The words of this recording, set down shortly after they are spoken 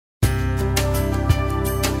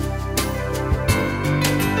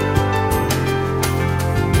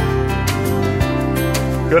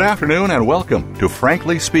Good afternoon and welcome to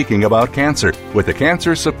Frankly Speaking About Cancer with the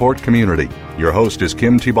Cancer Support Community. Your host is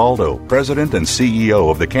Kim Thiboldeaux, President and CEO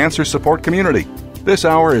of the Cancer Support Community. This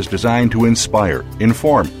hour is designed to inspire,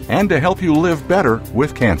 inform, and to help you live better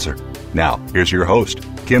with cancer. Now, here's your host,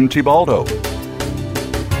 Kim Thiboldeaux.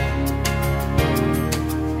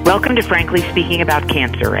 Welcome to Frankly Speaking About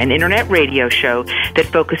Cancer, an internet radio show that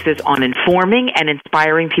focuses on informing and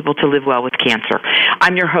inspiring people to live well with cancer.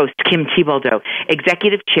 I'm your host, Kim Thiboldeaux,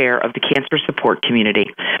 Executive Chair of the Cancer Support Community.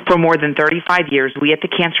 For more than 35 years, we at the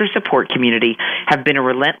Cancer Support Community have been a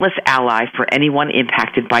relentless ally for anyone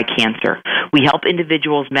impacted by cancer. We help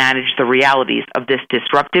individuals manage the realities of this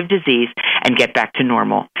disruptive disease and get back to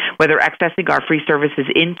normal. Whether accessing our free services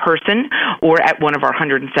in person or at one of our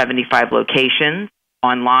 175 locations,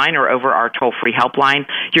 online or over our toll-free helpline,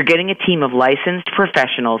 you're getting a team of licensed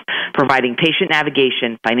professionals providing patient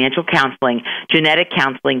navigation, financial counseling, genetic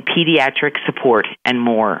counseling, pediatric support, and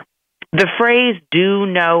more. The phrase, do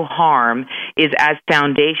no harm, is as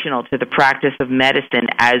foundational to the practice of medicine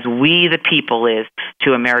as we the people is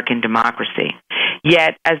to American democracy.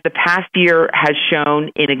 Yet, as the past year has shown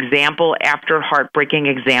in example after heartbreaking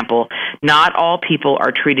example, not all people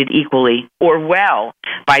are treated equally or well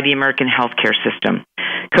by the American healthcare system.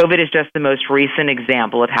 COVID is just the most recent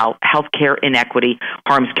example of how healthcare inequity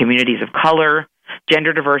harms communities of color,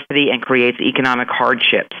 gender diversity, and creates economic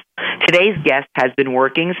hardships. Today's guest has been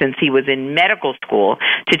working since he was in medical school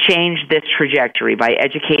to change this trajectory by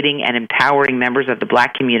educating and empowering members of the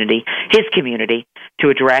Black community, his community, to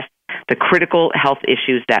address the critical health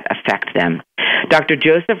issues that affect them. Dr.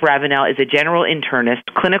 Joseph Ravenel is a general internist,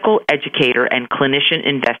 clinical educator, and clinician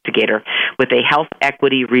investigator with a health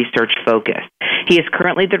equity research focus. He is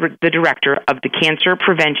currently the director of the Cancer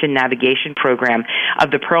Prevention Navigation Program of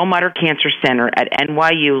the Perlmutter Cancer Center at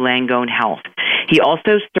NYU Langone Health. He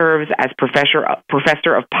also serves as professor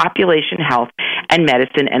of population health and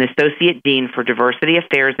medicine and associate dean for diversity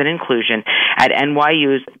affairs and inclusion at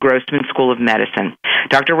NYU's Grossman School of Medicine.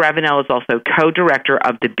 Dr. Ravenel is also co-director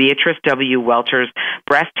of the Beatrice W. Welter's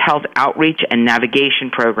Breast Health Outreach and Navigation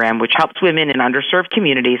Program, which helps women in underserved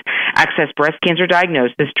communities access breast cancer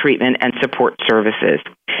diagnosis, treatment, and support services.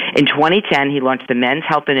 In 2010, he launched the Men's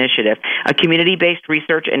Health Initiative, a community-based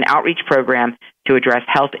research and outreach program to address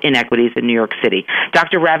health inequities in New York City.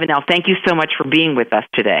 Dr. Ravenel, thank you so much for being with us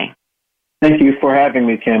today. Thank you for having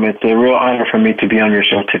me, Kim. It's a real honor for me to be on your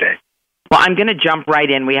show today. Well, I'm going to jump right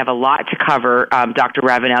in. We have a lot to cover, Dr.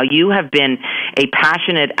 Ravenel. You have been a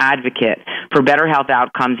passionate advocate for better health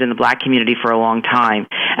outcomes in the Black community for a long time.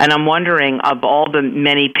 And I'm wondering, of all the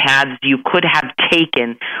many paths you could have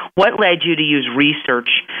taken, what led you to use research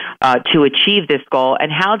to achieve this goal, and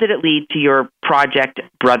how did it lead to your project,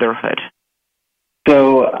 Brotherhood?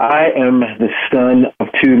 So I am the son of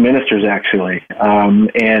two ministers, actually,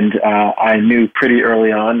 and I knew pretty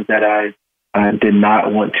early on that I did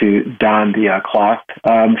not want to don the cloth,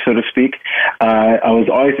 so to speak. I was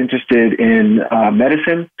always interested in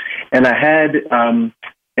medicine, and I had,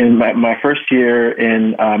 in my first year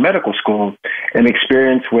in medical school, an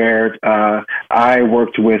experience where I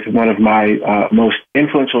worked with one of my most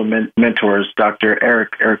influential mentors, Dr.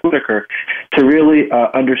 Eric Whitaker, to really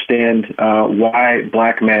understand why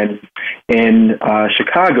Black men in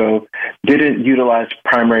Chicago didn't utilize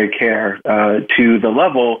primary care to the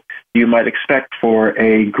level you might expect for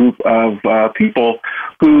a group of people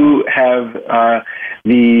who have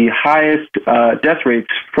the highest death rates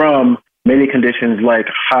from many conditions like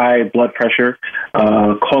high blood pressure,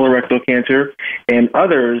 colorectal cancer, and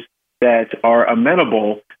others that are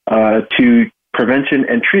amenable to prevention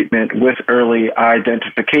and treatment with early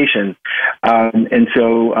identification. And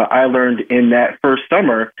so I learned in that first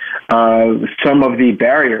summer some of the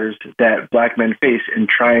barriers that Black men face in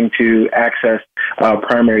trying to access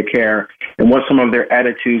primary care and what some of their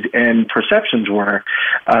attitudes and perceptions were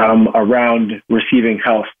around receiving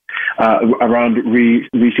health.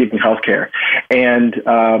 Receiving health care. And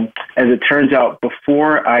as it turns out,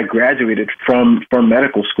 before I graduated from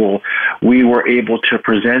medical school, we were able to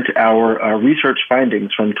present our research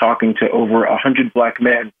findings from talking to over 100 Black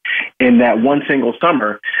men in that one single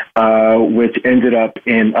summer, which ended up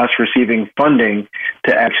in us receiving funding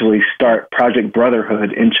to actually start Project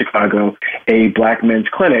Brotherhood in Chicago, a Black men's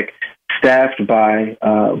clinic staffed by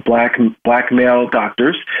black male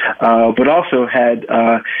doctors, but also had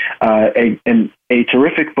a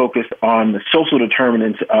terrific focus on the social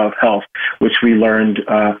determinants of health, which we learned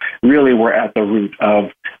really were at the root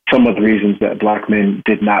of some of the reasons that Black men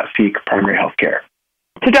did not seek primary health care.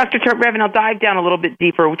 So, Dr. Ravenel, dive down a little bit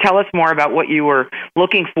deeper. Tell us more about what you were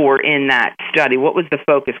looking for in that study. What was the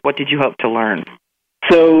focus? What did you hope to learn?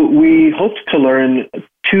 So we hoped to learn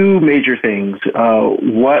two major things.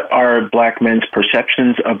 What are Black men's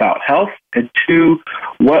perceptions about health? And two,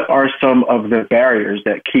 what are some of the barriers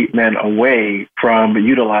that keep men away from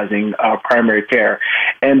utilizing primary care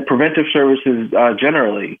and preventive services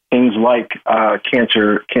generally, things like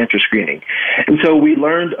cancer screening? And so we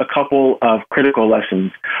learned a couple of critical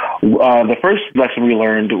lessons. The first lesson we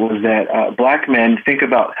learned was that Black men think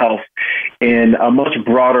about health in a much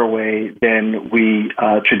broader way than we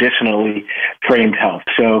traditionally framed health.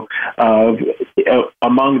 So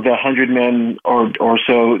among the 100 men or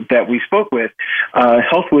so that we spoke with,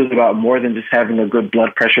 health was about more than just having a good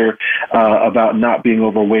blood pressure, about not being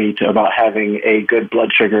overweight, about having a good blood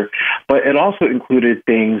sugar, but it also included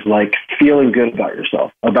things like feeling good about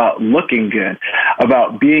yourself, about looking good,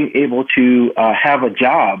 about being able to have a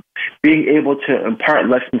job, being able to impart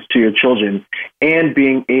lessons to your children, and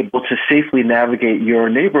being able to safely navigate your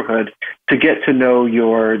neighborhood to get to know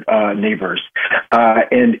your neighbors.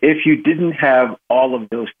 And if you didn't have all of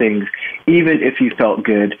those things, even if you felt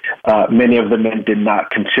good, many of the men did not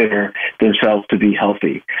consider themselves to be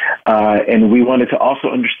healthy. And we wanted to also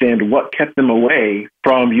understand what kept them away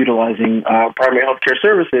from utilizing primary health care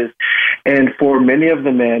services. And for many of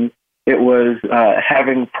the men, it was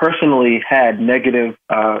having personally had negative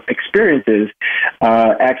experiences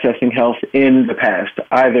accessing health in the past,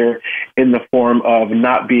 either in the form of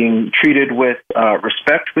not being treated with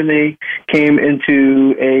respect when they came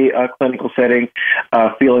into a clinical setting,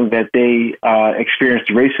 feeling that they experienced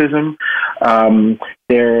racism.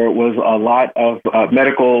 There was a lot of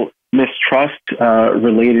medical mistrust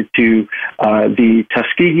related to the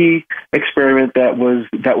Tuskegee experiment that was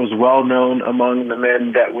well known among the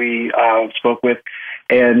men that we spoke with,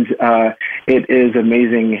 and it is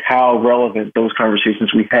amazing how relevant those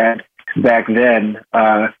conversations we had back then,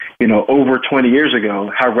 over 20 years ago,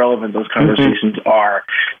 how relevant those conversations are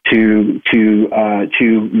to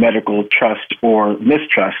medical trust or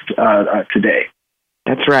mistrust today.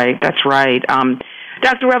 That's right.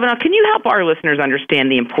 Dr. Ravenel, can you help our listeners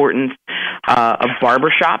understand the importance of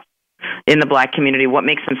barbershops in the Black community? What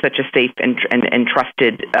makes them such a safe and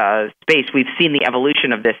trusted space? We've seen the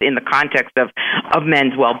evolution of this in the context of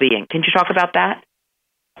men's well-being. Can you talk about that?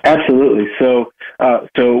 Absolutely. So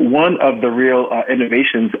one of the real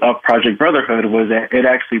innovations of Project Brotherhood was that it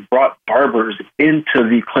actually brought barbers into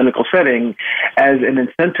the clinical setting as an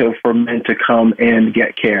incentive for men to come and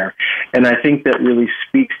get care. And I think that really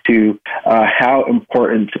speaks to how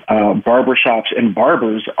important barbershops and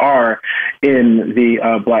barbers are in the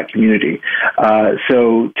Black community.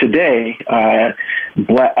 So today,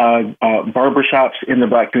 barbershops in the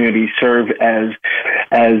Black community serve as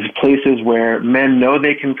places where men know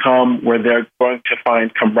they can come, where they're going to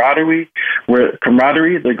find camaraderie,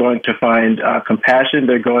 they're going to find compassion,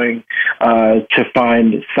 they're going to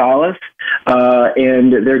find solace,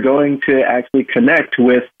 and they're going to actually connect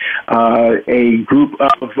with a group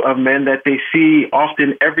of men that they see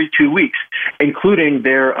often every 2 weeks, including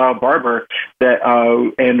their barber.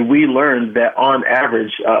 And we learned that on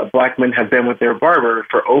average, Black men have been with their barber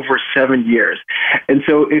for over 7 years. And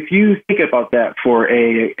so if you think about that for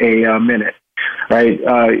a minute, right?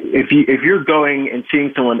 If you're going and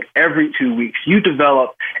seeing someone every 2 weeks, you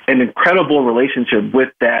develop an incredible relationship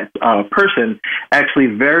with that person, actually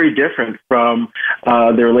very different from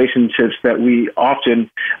the relationships that we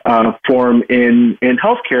often form in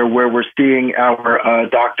healthcare, where we're seeing our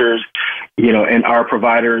doctors, and our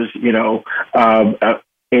providers,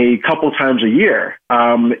 a couple times a year.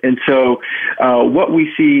 And so what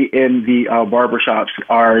we see in the barbershops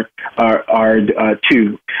are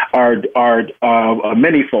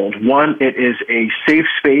manyfold. One, it is a safe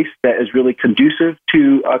space that is really conducive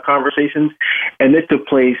to conversations, and it's a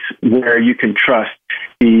place where you can trust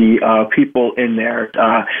the people in there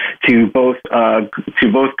to both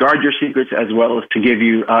guard your secrets as well as to give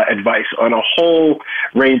you advice on a whole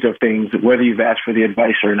range of things, whether you've asked for the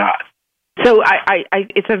advice or not. So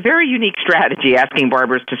it's a very unique strategy, asking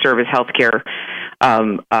barbers to serve as healthcare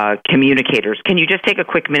communicators. Can you just take a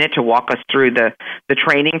quick minute to walk us through the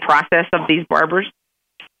training process of these barbers?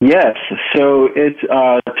 Yes. So it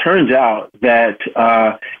turns out that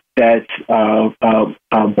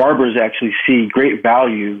barbers actually see great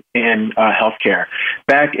value in healthcare.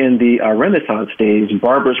 Back in the Renaissance days,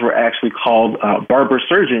 barbers were actually called barber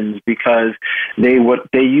surgeons because they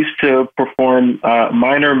used to perform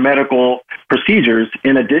minor medical procedures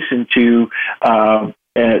in addition to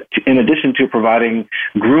providing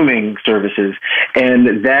grooming services.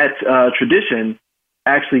 And that tradition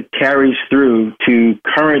actually carries through to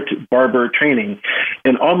current barber training.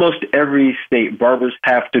 In almost every state, barbers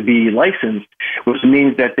have to be licensed, which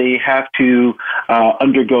means that they have to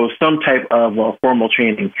undergo some type of formal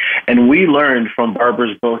training. And we learned from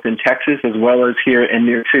barbers both in Texas as well as here in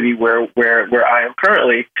New York City, where I am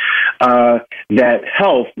currently, that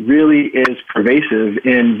health really is pervasive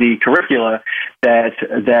in the curricula that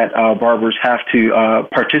barbers have to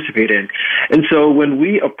participate in. And so when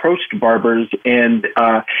we approached barbers and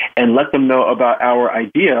let them know about our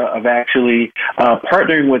idea of actually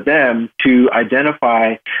partnering with them to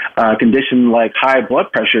identify a condition like high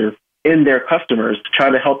blood pressure in their customers, to try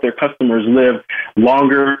to help their customers live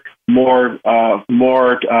longer, more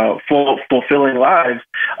fulfilling lives,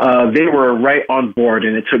 they were right on board,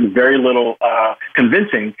 and it took very little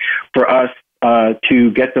convincing for us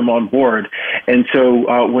to get them on board. And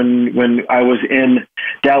so when I was in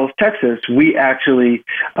Dallas, Texas, we actually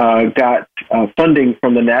got funding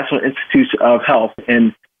from the National Institutes of Health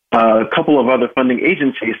and a couple of other funding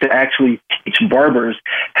agencies to actually teach barbers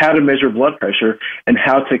how to measure blood pressure and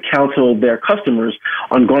how to counsel their customers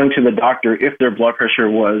on going to the doctor if their blood pressure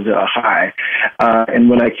was high. And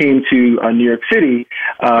when I came to New York City,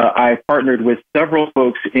 I partnered with several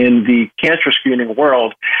folks in the cancer screening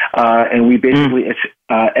world, and we basically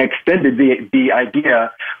extended the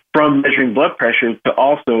idea from measuring blood pressure to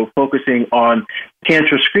also focusing on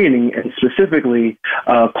cancer screening, and specifically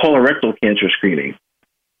colorectal cancer screening.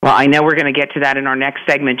 Well, I know we're going to get to that in our next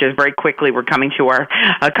segment. Just very quickly, we're coming to a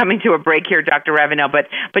break here, Dr. Ravenel. But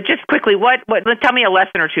just quickly, what tell me a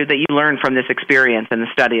lesson or two that you learned from this experience and the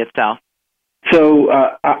study itself. So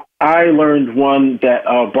I learned, one, that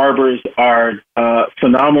barbers are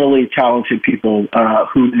phenomenally talented people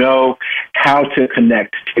who know how to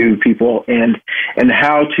connect to people and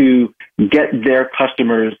how to get their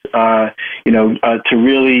customers, to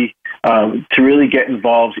really get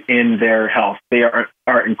involved in their health. They are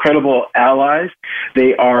incredible allies.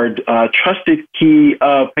 They are trusted key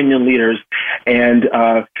opinion leaders. And,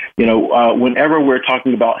 whenever we're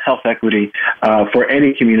talking about health equity for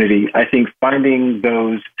any community, I think finding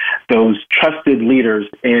those trusted leaders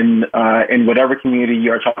in whatever community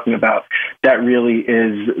you're talking about, that really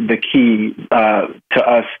is the key to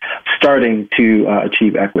us starting to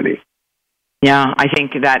achieve equity. Yeah, I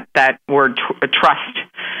think that word trust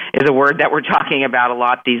is a word that we're talking about a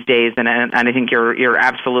lot these days, and I think you're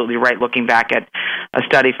absolutely right. Looking back at a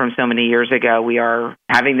study from so many years ago, we are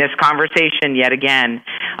having this conversation yet again,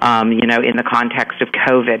 in the context of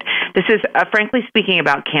COVID. This is frankly speaking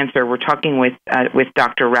about cancer. We're talking with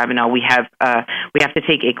Dr. Ravenel. We have to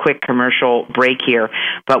take a quick commercial break here,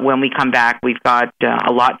 but when we come back, we've got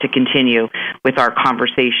a lot to continue with our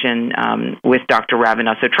conversation with Dr.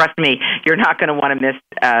 Ravenel. So trust me, you're not going to want to miss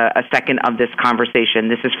a second of this conversation.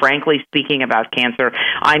 This is Frankly Speaking About Cancer.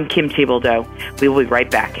 I'm Kim Thiboldeaux. We will be right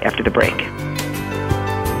back after the break.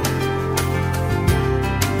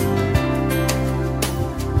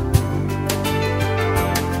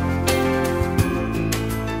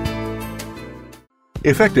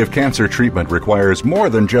 Effective cancer treatment requires more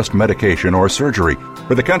than just medication or surgery.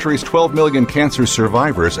 For the country's 12 million cancer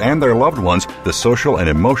survivors and their loved ones, the social and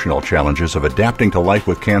emotional challenges of adapting to life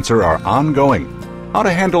with cancer are ongoing. How to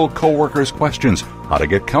handle coworkers' questions, how to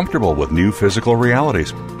get comfortable with new physical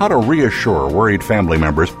realities, how to reassure worried family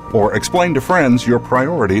members, or explain to friends your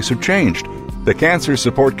priorities have changed. The Cancer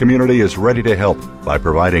Support Community is ready to help by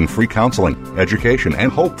providing free counseling, education, and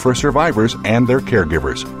hope for survivors and their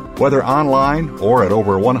caregivers. Whether online or at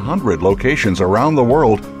over 100 locations around the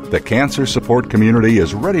world, the Cancer Support Community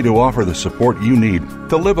is ready to offer the support you need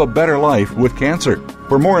to live a better life with cancer.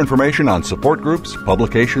 For more information on support groups,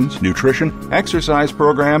 publications, nutrition, exercise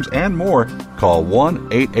programs, and more, call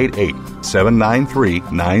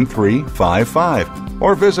 1-888-793-9355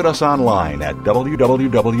 or visit us online at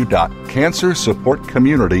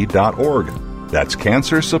www.cancersupportcommunity.org. That's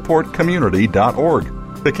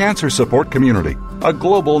cancersupportcommunity.org. The Cancer Support Community, a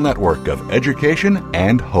global network of education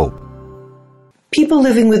and hope. People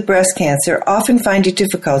living with breast cancer often find it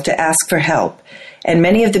difficult to ask for help, and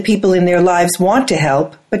many of the people in their lives want to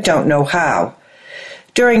help but don't know how.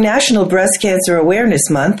 During National Breast Cancer Awareness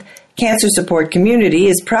Month, Cancer Support Community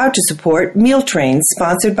is proud to support Meal Trains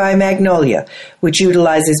sponsored by Magnolia, which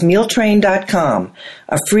utilizes mealtrain.com,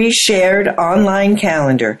 a free shared online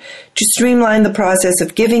calendar to streamline the process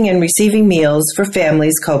of giving and receiving meals for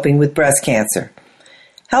families coping with breast cancer.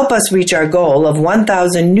 Help us reach our goal of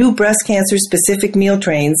 1,000 new breast cancer-specific meal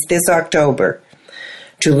trains this October.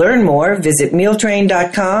 To learn more, visit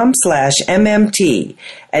mealtrain.com/MMT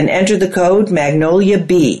and enter the code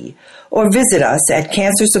MagnoliaB, or visit us at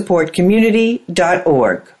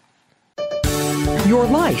cancersupportcommunity.org. your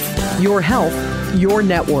life, your health, your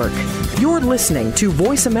network. You're listening to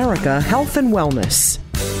Voice America Health and Wellness.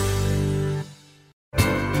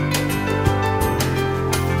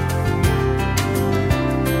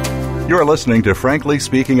 You're listening to Frankly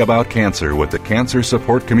Speaking About Cancer with the Cancer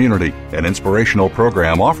Support Community, an inspirational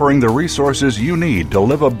program offering the resources you need to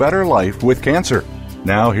live a better life with cancer.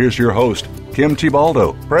 Now here's your host, Kim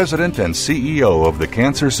Thiboldeaux, President and CEO of the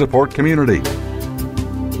Cancer Support Community.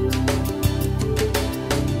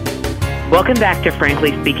 Welcome back to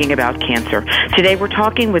Frankly Speaking About Cancer. Today we're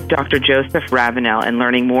talking with Dr. Joseph Ravenel and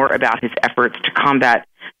learning more about his efforts to combat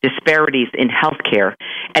disparities in healthcare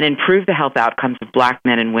and improve the health outcomes of Black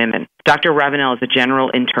men and women. Dr. Ravenel is a general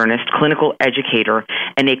internist, clinical educator,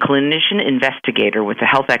 and a clinician investigator with a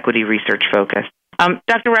health equity research focus.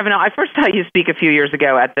 Dr. Ravenel, I first saw you speak a few years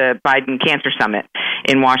ago at the Biden Cancer Summit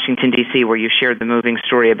in Washington, D.C., where you shared the moving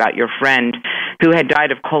story about your friend who had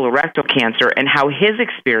died of colorectal cancer and how his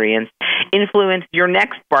experience influenced your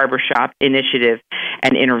next barbershop initiative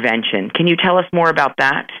and intervention. Can you tell us more about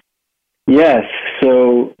that? Yes.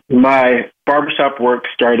 So my barbershop work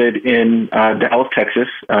started in Dallas, Texas.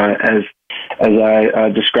 As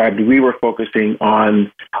I described, we were focusing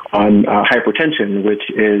on hypertension, which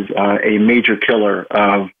is a major killer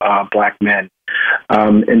of Black men.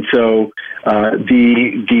 And so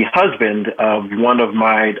the husband of one of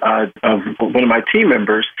my team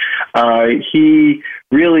members, he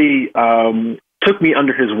really took me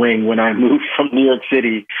under his wing when I moved from New York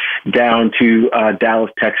City down to Dallas,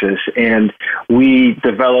 Texas, and we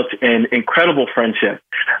developed an incredible friendship.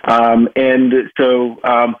 And so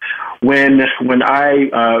when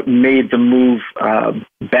I made the move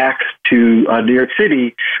back to New York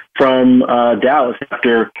City from Dallas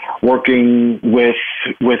after working with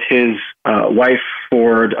his wife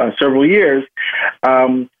for several years,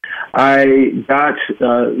 I got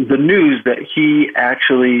the news that he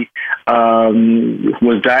actually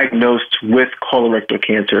was diagnosed with colorectal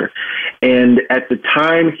cancer. And at the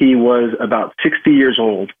time, he was about 60 years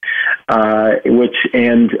old,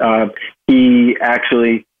 he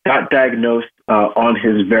actually got diagnosed on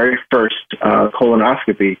his very first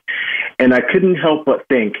colonoscopy. And I couldn't help but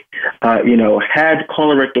think, had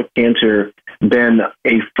colorectal cancer been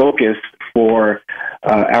a focus for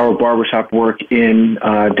our barbershop work in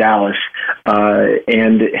Dallas,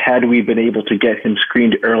 and had we been able to get him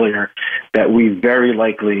screened earlier, that we very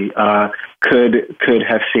likely could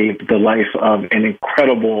have saved the life of an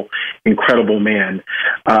incredible man.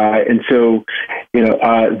 And so,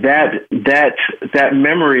 that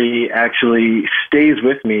memory actually stays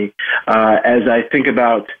with me as I think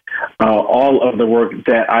about all of the work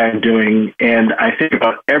that I am doing, and I think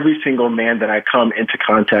about every single man that I come into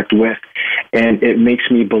contact with, and it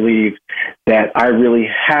makes me believe that I really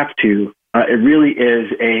have to. It really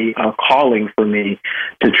is a calling for me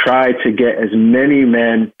to try to get as many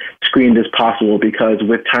men screened as possible, because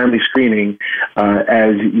with timely screening,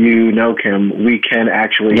 as you know, Kim, we can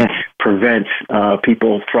actually prevent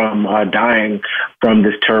people from dying from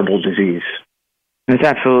this terrible disease. That's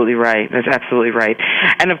absolutely right.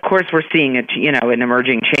 And of course, we're seeing an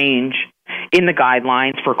emerging change in the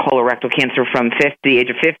guidelines for colorectal cancer from the age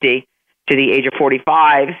of 50 to the age of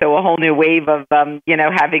 45. So a whole new wave of,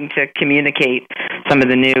 having to communicate some of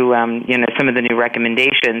the new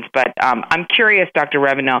recommendations. But I'm curious, Dr.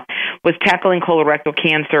 Ravenel, was tackling colorectal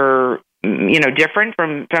cancer different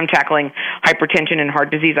from tackling hypertension and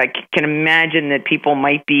heart disease? I can imagine that people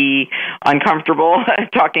might be uncomfortable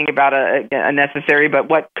talking about a necessary, but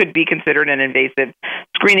what could be considered an invasive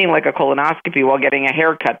screening like a colonoscopy while getting a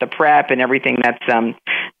haircut, the prep, and everything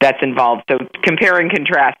that's involved. So compare and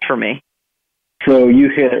contrast for me. So you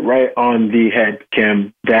hit it right on the head,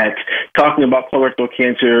 Kim, that talking about colorectal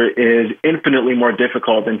cancer is infinitely more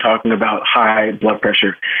difficult than talking about high blood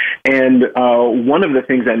pressure. And one of the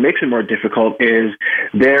things that makes it more difficult is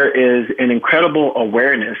there is an incredible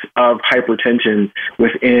awareness of hypertension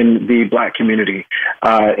within the Black community.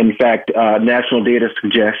 In fact, national data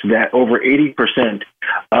suggests that over 80%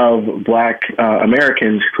 of Black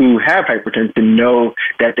Americans who have hypertension know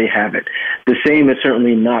that they have it. The same is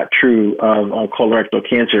certainly not true of colorectal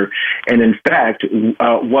cancer. And in fact,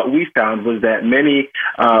 what we found was that many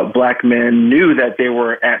Black men knew that they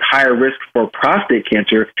were at higher risk for prostate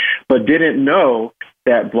cancer, but didn't know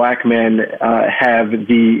that Black men have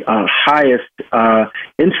the highest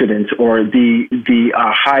incidence or the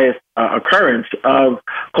highest occurrence of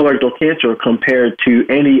colorectal cancer compared to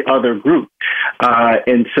any other group.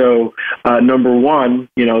 And so, number one,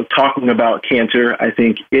 talking about cancer, I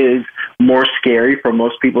think, is more scary for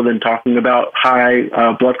most people than talking about high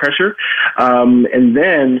blood pressure. And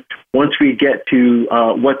then once we get to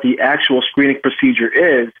what the actual screening procedure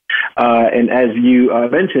is, and as you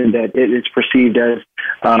mentioned, that it is perceived as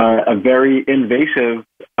a very invasive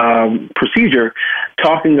procedure,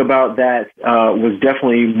 talking about that was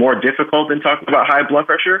definitely more difficult than talking about high blood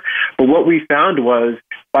pressure. But what we found was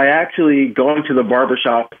by actually going to the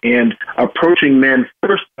barbershop and approaching men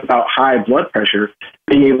first about high blood pressure,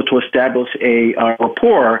 being able to establish a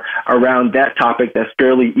rapport around that topic that's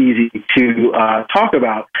fairly easy to talk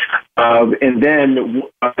about, and then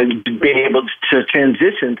being able to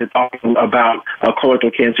transition to talking about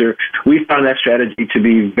colorectal cancer, we found that strategy to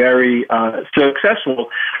be very successful.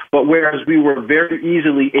 But whereas we were very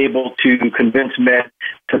easily able to convince men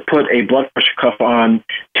to put a blood pressure cuff on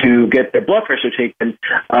to get their blood pressure taken,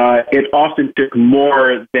 it often took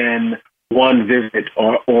more than one visit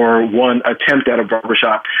or one attempt at a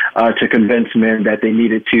barbershop to convince men that they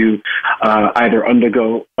needed to either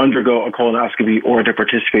undergo a colonoscopy or to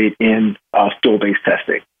participate in stool-based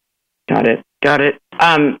testing. Got it.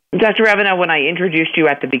 Dr. Ravenel, when I introduced you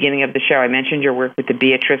at the beginning of the show, I mentioned your work with the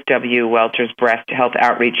Beatrice W. Welters Breast Health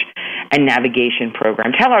Outreach and Navigation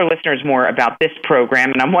Program. Tell our listeners more about this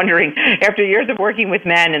program. And I'm wondering, after years of working with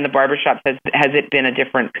men in the barbershop, has it been a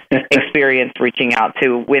different experience reaching out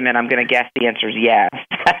to women? I'm going to guess the answer is yes.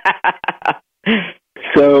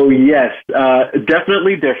 So yes,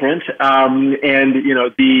 definitely different. And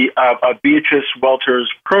the Beatrice Welters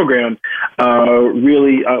program,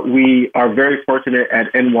 really, we are very fortunate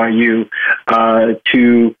at NYU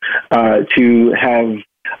to have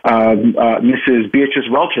Mrs. Beatrice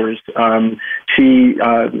Welters. She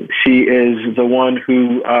is the one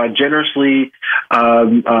who generously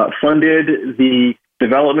funded the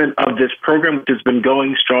development of this program, which has been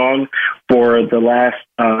going strong for the last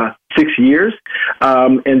 6 years.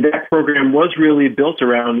 And that program was really built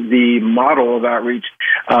around the model of outreach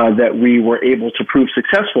that we were able to prove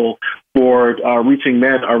successful for reaching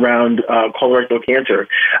men around colorectal cancer.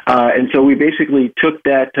 And so we basically took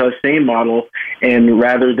that same model, and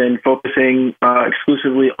rather than focusing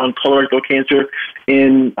exclusively on colorectal cancer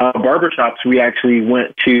in barbershops, we actually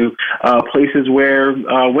went to places where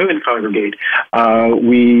women congregate.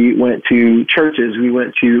 We went to churches, we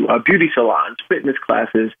went to beauty salons, fitness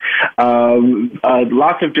classes,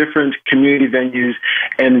 lots of different community venues,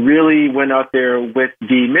 and really went out there with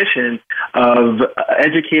the mission of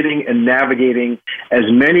educating and navigating as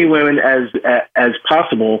many women as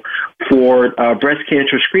possible for breast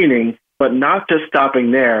cancer screening, but not just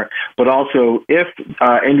stopping there, but also if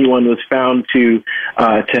anyone was found to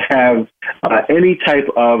have any type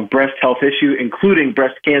of breast health issue, including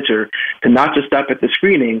breast cancer, to not just stop at the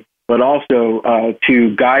screening, but also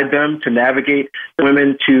to guide them, to navigate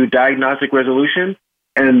women to diagnostic resolution,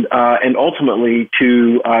 and ultimately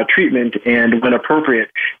to treatment and, when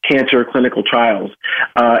appropriate, cancer clinical trials.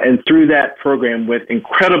 And through that program, with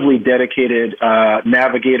incredibly dedicated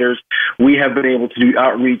navigators, we have been able to do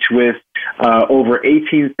outreach with over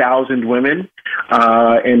 18,000 women,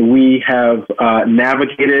 and we have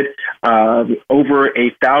navigated over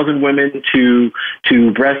 1,000 women to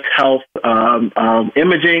breast health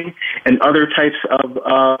imaging and other types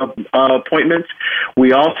of appointments.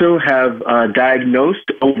 We also have diagnosed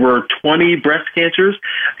over 20 breast cancers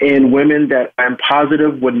in women that I'm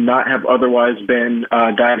positive would not have otherwise been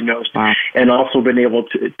diagnosed, wow. And also been able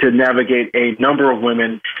to navigate a number of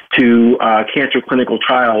women to cancer clinical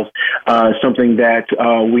trials, something that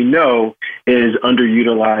we know is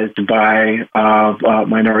underutilized by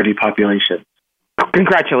minority populations.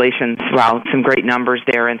 Congratulations. Wow, some great numbers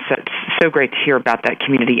there, and so great to hear about that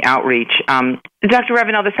community outreach. Dr.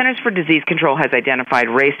 Ravenel, the Centers for Disease Control has identified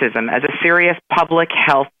racism as a serious public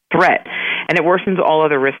health threat, and it worsens all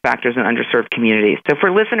other risk factors in underserved communities. So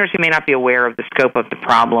for listeners who may not be aware of the scope of the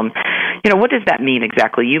problem, what does that mean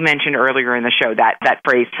exactly? You mentioned earlier in the show that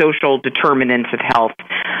phrase, social determinants of health.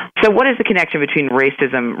 So what is the connection between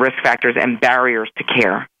racism, risk factors, and barriers to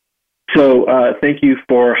care? So thank you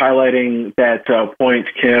for highlighting that point,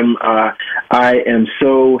 Kim. I am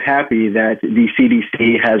so happy that the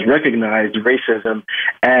CDC has recognized racism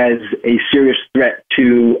as a serious threat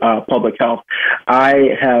to public health.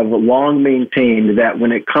 I have long maintained that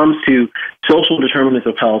when it comes to social determinants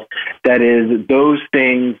of health, that is, those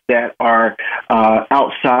things that are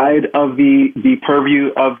outside of the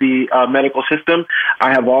purview of the medical system,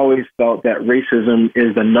 I have always felt that racism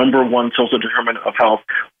is the number one social determinant of health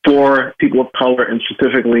for people of color and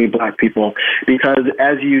specifically Black people, because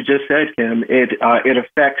as you just said, Kim, it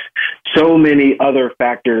affects so many other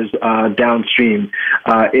factors downstream.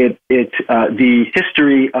 The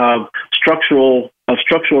history of structural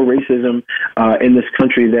racism in this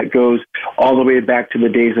country that goes all the way back to the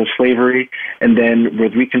days of slavery, and then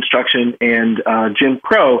with Reconstruction and Jim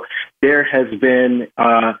Crow, there has been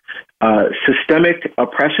systemic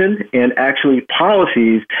oppression and actually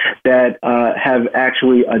policies that have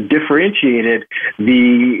actually differentiated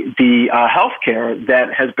the health care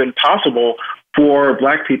that has been possible for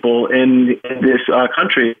Black people in this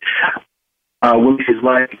country. Which is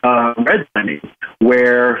like redlining,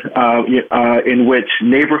 where in which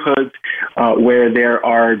neighborhoods where there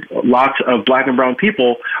are lots of Black and brown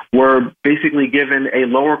people were basically given a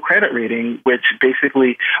lower credit rating, which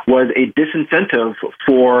basically was a disincentive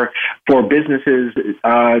for businesses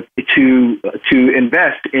to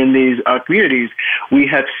invest in these communities. We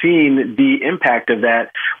have seen the impact of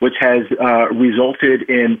that, which has resulted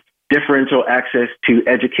in differential access to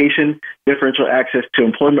education, differential access to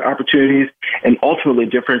employment opportunities, and ultimately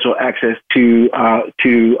differential access to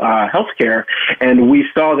healthcare. And we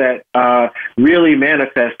saw that really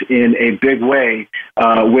manifest in a big way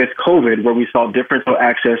with COVID, where we saw differential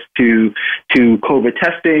access to COVID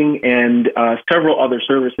testing and several other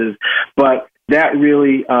services. But that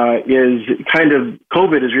really is kind of,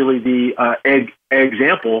 COVID is really the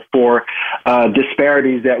example for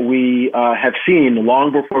disparities that we have seen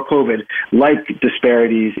long before COVID, like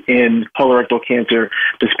disparities in colorectal cancer,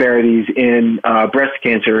 disparities in breast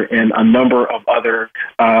cancer, and a number of other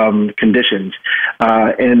conditions.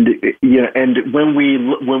 And when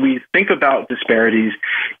we think about disparities,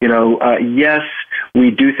 yes, we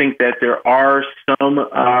do think that there are some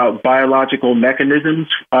biological mechanisms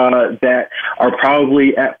that are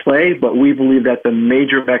probably at play, but we believe that the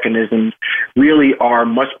major mechanisms really are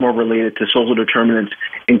much more related to social determinants,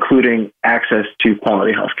 including access to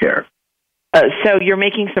quality health care. So you're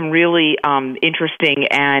making some really interesting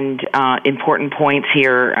and important points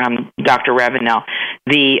here, Dr. Ravenel.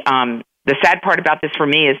 The sad part about this for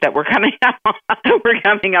me is that we're coming up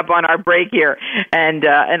on our break here, and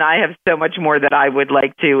I have so much more that I would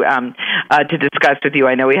like to discuss with you.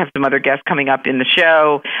 I know we have some other guests coming up in the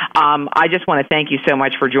show. I just want to thank you so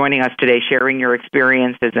much for joining us today, sharing your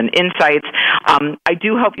experiences and insights. I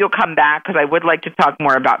do hope you'll come back, because I would like to talk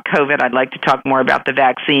more about COVID. I'd like to talk more about the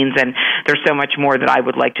vaccines, and there's so much more that I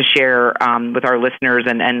would like to share with our listeners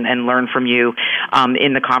and learn from you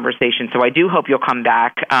in the conversation. So I do hope you'll come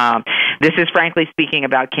back. This is Frankly Speaking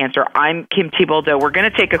About Cancer. I'm Kim Thiboldeaux. We're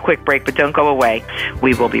going to take a quick break, but don't go away.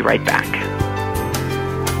 We will be right back.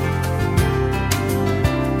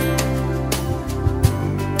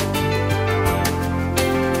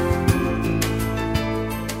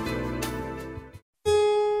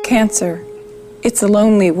 Cancer. It's a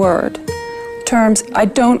lonely word. Terms I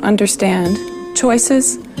don't understand.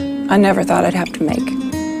 Choices I never thought I'd have to make.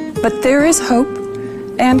 But there is hope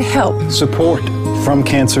and help. Support from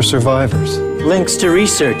cancer survivors. Links to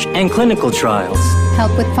research and clinical trials.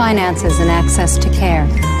 Help with finances and access to care.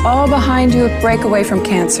 All behind you at Breakaway from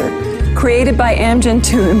Cancer, created by Amgen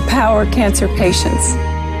to empower cancer patients.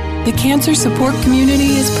 The cancer support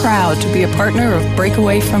community is proud to be a partner of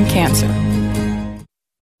Breakaway from Cancer.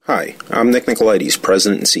 Hi, I'm Nick Nicolaides,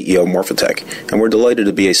 President and CEO of Morphotek, and we're delighted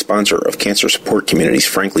to be a sponsor of Cancer Support Community's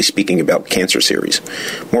Frankly Speaking About Cancer series.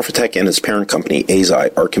 Morphotek and its parent company,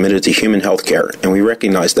 Eisai, are committed to human health care, and we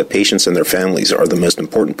recognize that patients and their families are the most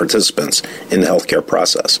important participants in the healthcare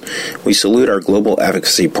process. We salute our global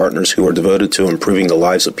advocacy partners who are devoted to improving the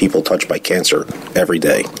lives of people touched by cancer every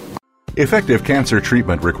day. Effective cancer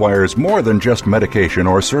treatment requires more than just medication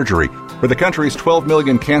or surgery. For the country's 12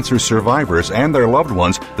 million cancer survivors and their loved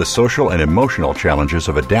ones, the social and emotional challenges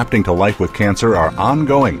of adapting to life with cancer are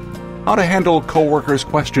ongoing. How to handle coworkers'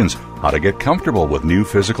 questions, how to get comfortable with new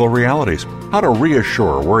physical realities, how to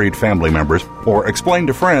reassure worried family members, or explain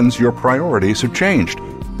to friends your priorities have changed.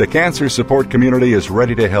 The Cancer Support Community is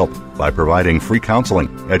ready to help by providing free counseling,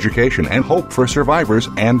 education, and hope for survivors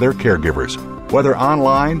and their caregivers. Whether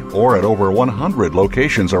online or at over 100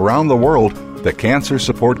 locations around the world, the Cancer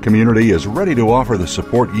Support Community is ready to offer the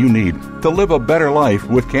support you need to live a better life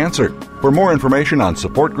with cancer. For more information on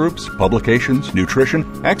support groups, publications,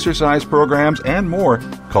 nutrition, exercise programs, and more,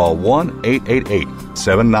 call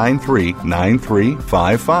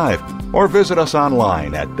 1-888-793-9355 or visit us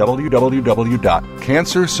online at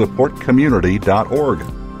www.cancersupportcommunity.org.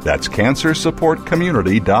 That's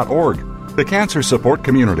cancersupportcommunity.org. The Cancer Support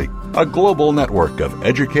Community, a global network of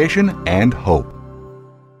education and hope.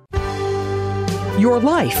 Your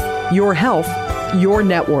life, your health, your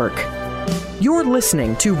network. You're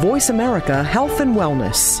listening to Voice America Health and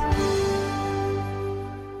Wellness.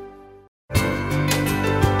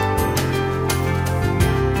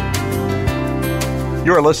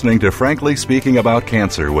 You're listening to Frankly Speaking About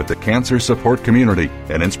Cancer with the Cancer Support Community,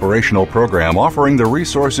 an inspirational program offering the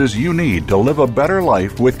resources you need to live a better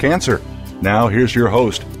life with cancer. Now here's your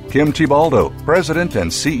host, Kim Thiboldeaux, President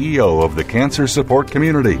and CEO of the Cancer Support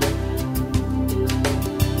Community.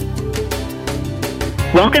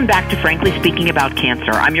 Welcome back to Frankly Speaking About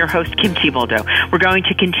Cancer. I'm your host, Kim Thiboldeaux. We're going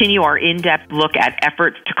to continue our in-depth look at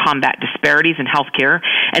efforts to combat disparities in healthcare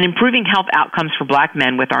and improving health outcomes for Black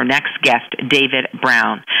men with our next guest, David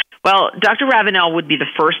Brown. Well, Dr. Ravenel would be the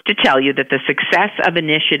first to tell you that the success of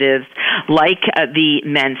initiatives like the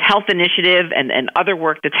Men's Health Initiative and other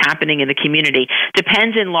work that's happening in the community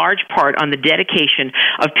depends in large part on the dedication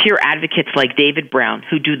of peer advocates like David Brown,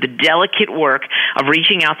 who do the delicate work of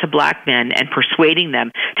reaching out to Black men and persuading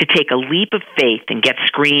them to take a leap of faith and get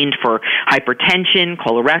screened for hypertension,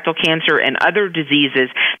 colorectal cancer, and other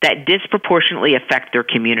diseases that disproportionately affect their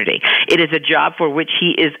community. It is a job for which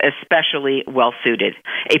he is especially well-suited.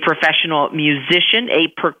 A professional musician, a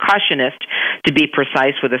percussionist, to be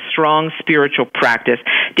precise, with a strong spiritual practice,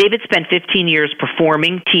 David spent 15 years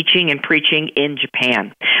performing, teaching, and preaching in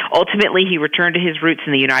Japan. Ultimately, he returned to his roots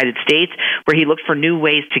in the United States, where he looked for new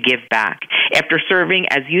ways to give back. After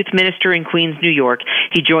serving as youth minister in Queens, New York,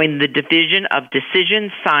 he joined the Division of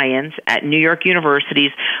Decision Science at New York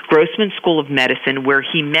University's Grossman School of Medicine, where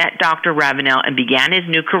he met Dr. Ravenel and began his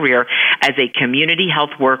new career as a community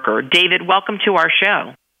health worker. David, welcome to our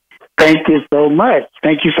show. Thank you so much.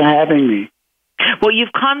 Thank you for having me. Well,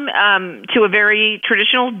 you've come to a very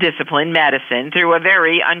traditional discipline, medicine, through a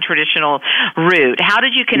very untraditional route. How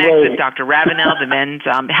did you connect with Dr. Ravenel, the Men's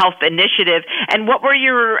Health Initiative, and what were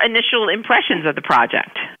your initial impressions of the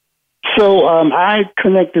project? So I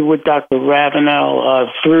connected with Dr. Ravenel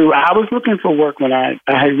through, I was looking for work when I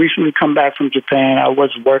had recently come back from Japan. I was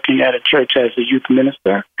working at a church as a youth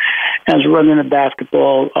minister. I was running a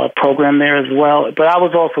basketball program there as well, but I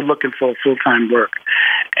was also looking for full-time work.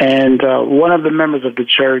 And one of the members of the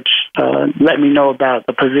church let me know about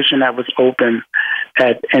the position that was open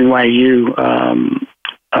at NYU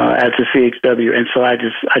at the CHW. And so I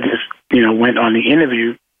just went on the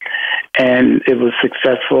interview. And it was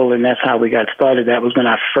successful, and that's how we got started. That was when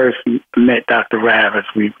I first met Dr. Rav, as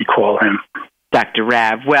we call him. Dr.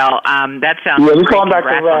 Rav. Well, that sounds we call him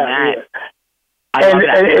Dr. Rav. Yeah. I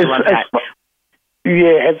love that.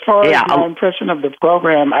 As far as my impression of the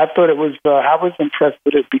program, I thought it was, I was impressed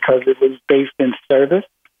with it because it was based in service.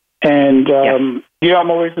 And, I'm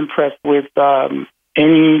always impressed with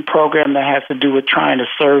any program that has to do with trying to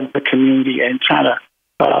serve the community and trying to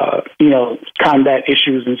combat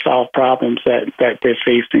issues and solve problems that they're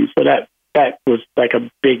facing. So that was like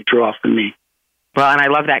a big draw for me. Well, and I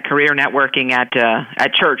love that career networking at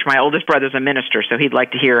church. My oldest brother's a minister, so he'd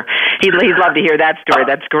love to hear that story.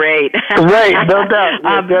 That's great. Right, no doubt.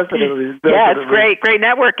 Yeah, definitely. Yeah, it's great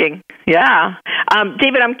networking. Yeah.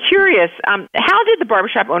 David, I'm curious, how did the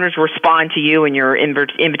barbershop owners respond to you and your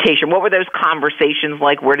invitation? What were those conversations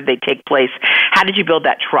like? Where did they take place? How did you build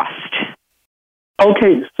that trust?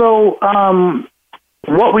 Okay, so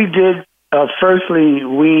what we did, firstly,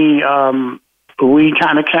 we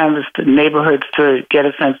kind of canvassed the neighborhoods to get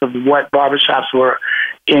a sense of what barbershops were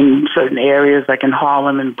in certain areas, like in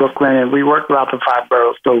Harlem and Brooklyn, and we worked throughout the 5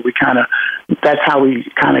 boroughs. So that's how we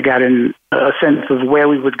kind of got in a sense of where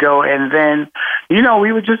we would go. And then,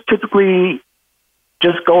 we would just typically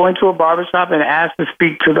just go into a barbershop and ask to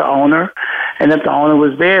speak to the owner. And if the owner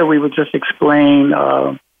was there, we would just explain,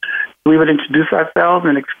 we would introduce ourselves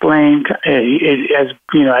and explain as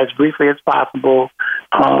briefly as possible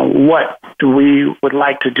what we would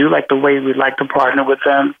like to do, like the way we'd like to partner with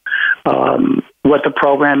them, what the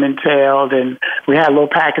program entailed, and we had little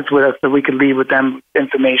packets with us so we could leave with them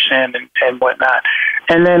information and whatnot.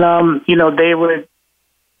 And then, they would,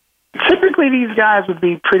 typically these guys would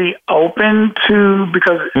be pretty open to,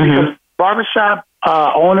 because barbershop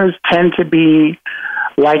owners tend to be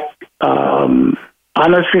like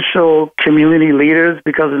unofficial community leaders,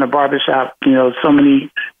 because in the barbershop, so many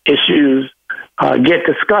issues get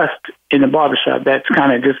discussed in the barbershop. That's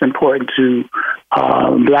kind of just important to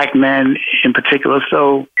Black men in particular.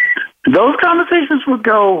 So those conversations would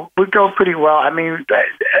go pretty well. I mean,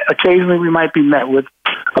 occasionally we might be met with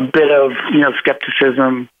a bit of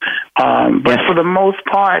skepticism, but for the most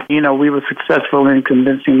part, we were successful in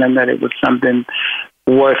convincing them that it was something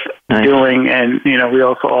worth doing. And, you know, we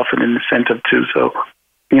also offered an incentive too. So,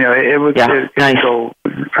 you know, it would go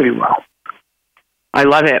pretty well. I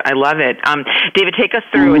love it. I love it. David, take us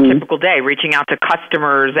through a typical day, reaching out to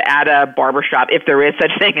customers at a barbershop, if there is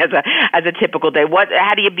such thing as a typical day.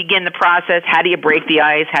 How do you begin the process? How do you break the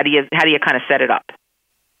ice? How do you kind of set it up?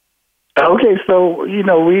 Okay, so, you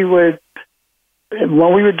know, when we were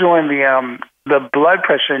doing the blood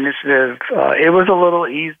pressure initiative, it was a little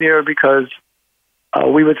easier because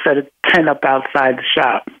we would set a tent up outside the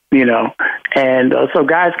shop, you know, and so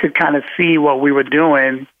guys could kind of see what we were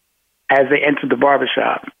doing as they entered the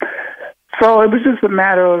barbershop. So it was just a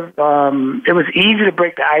matter of, it was easy to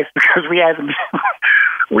break the ice because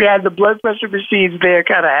we had the blood pressure machines there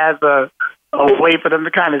kind of as a way for them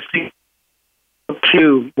to kind of see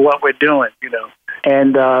to what we're doing, you know.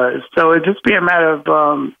 And so it'd just be a matter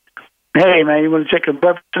of, hey, man, you want to check your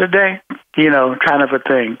blood pressure today? You know, kind of a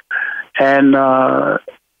thing. And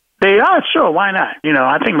they are, sure, why not? You know,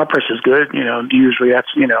 I think my pressure's good. You know, usually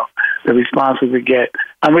that's, you know, the response we would get.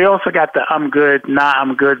 And we also got the I'm good, nah,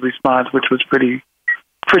 I'm good response, which was pretty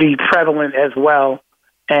prevalent as well.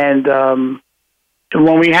 And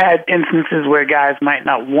when we had instances where guys might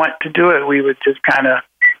not want to do it, we would just kind of,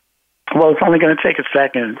 well, it's only going to take a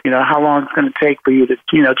second. You know, how long it's going to take for you to,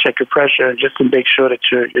 you know, check your pressure just to make sure that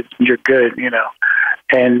you're good, you know.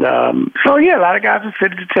 And so, yeah, a lot of guys would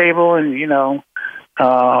sit at the table and,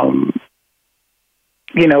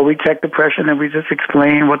 we check the pressure and then we just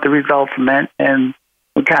explain what the results meant and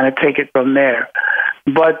we kind of take it from there.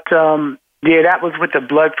 But, yeah, that was with the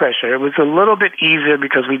blood pressure. It was a little bit easier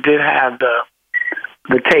because we did have the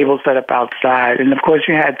table set up outside. And, of course,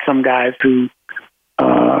 you had some guys who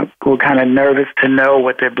were kind of nervous to know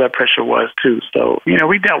what their blood pressure was, too. So, you know,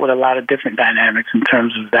 we dealt with a lot of different dynamics in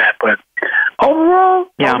terms of that. But overall,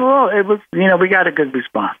 it was, you know, we got a good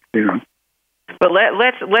response, you know. But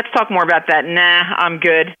let's talk more about that. Nah, I'm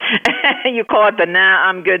good. You call it the nah,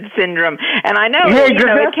 I'm good syndrome. And I know,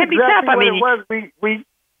 it can be tough. I mean,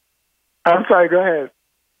 I'm sorry, go ahead.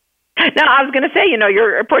 No, I was going to say,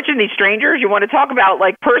 you're approaching these strangers. You want to talk about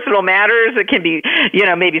like personal matters. It can be,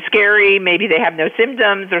 maybe scary. Maybe they have no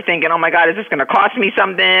symptoms. They're thinking, oh my God, is this going to cost me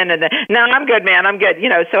something? And then, no, I'm good, man. I'm good.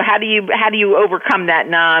 So how do you overcome that?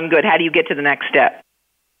 No, I'm good. How do you get to the next step?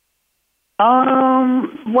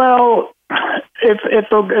 Well,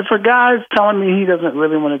 if a guy's telling me he doesn't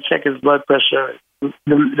really want to check his blood pressure,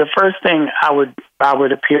 the first thing I would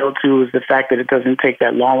appeal to is the fact that it doesn't take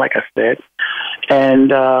that long, like I said, and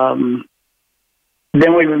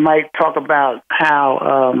then we might talk about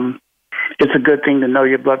how it's a good thing to know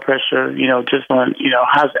your blood pressure. Just on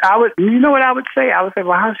what I would say. I would say,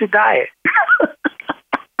 well, how's your diet?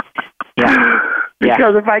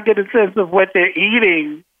 Because if I get a sense of what they're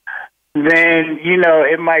eating, then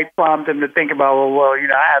it might prompt them to think about,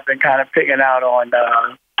 I have been kind of picking out on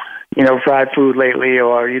fried food lately,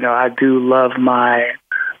 or I do love my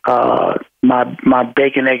my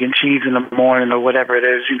bacon, egg, and cheese in the morning, or whatever it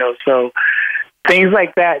is. So things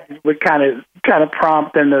like that would kind of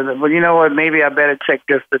prompt them to, well, you know what, maybe I better check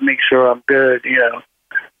this to make sure I'm good.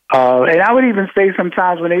 And I would even say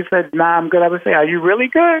sometimes when they said, nah, I'm good, I would say, are you really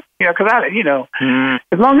good? Because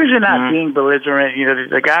as long as you're not being belligerent,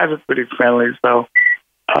 the guys are pretty friendly. So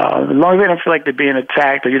as long as they don't feel like they're being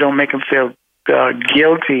attacked, or you don't make them feel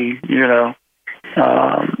guilty, you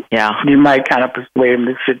might kind of persuade them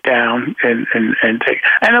to sit down and take.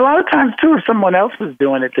 And a lot of times too, if someone else was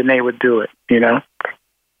doing it, then they would do it.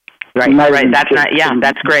 Right.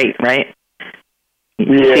 That's great. Right.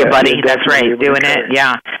 Yeah, see, buddy, that's right. Doing it,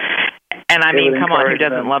 yeah. And I mean, come on, who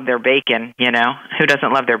doesn't love their bacon? Who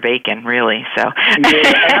doesn't love their bacon, really? So. Yeah,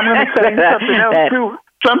 and I'm going to tell you something else too.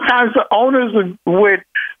 Sometimes the owners would,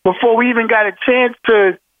 before we even got a chance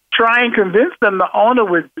to try and convince them, the owner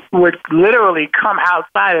would literally come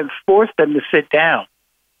outside and force them to sit down.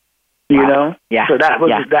 Yeah. So that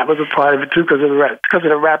was a part of it too, because of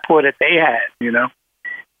the rapport that they had.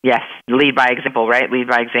 Yes, lead by example, right? Lead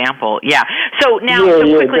by example. Yeah. So now,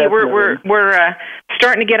 quickly, we're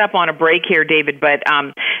starting to get up on a break here, David. But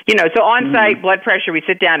so on-site blood pressure, we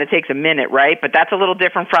sit down. It takes a minute, right? But that's a little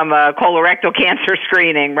different from a colorectal cancer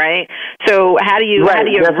screening, right? So how do you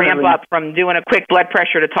ramp up from doing a quick blood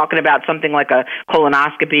pressure to talking about something like a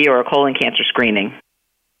colonoscopy or a colon cancer screening?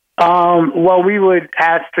 Well, we would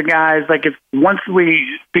ask the guys, because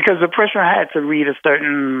the pressure had to read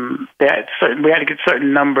we had to get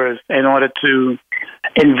certain numbers in order to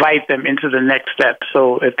invite them into the next step.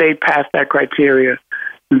 So if they passed that criteria,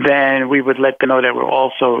 then we would let them know that we're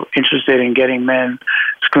also interested in getting men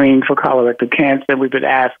screened for colorectal cancer. We would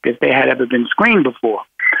ask if they had ever been screened before.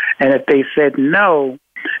 And if they said no,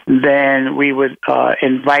 then we would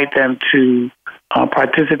invite them to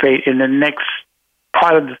participate in the next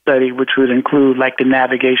part of the study, which would include like the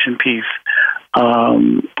navigation piece,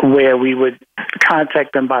 where we would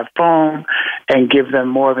contact them by phone and give them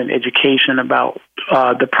more of an education about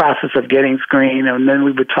the process of getting screened, and then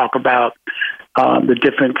we would talk about the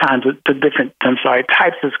different types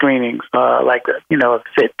of screenings, like a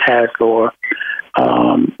FIT test or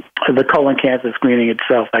the colon cancer screening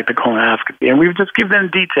itself, like the colonoscopy, and we would just give them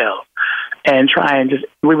details and try and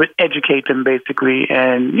we would educate them basically,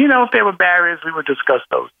 and if there were barriers, we would discuss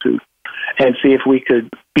those too, and see if we could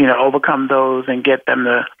overcome those and get them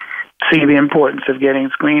to see the importance of getting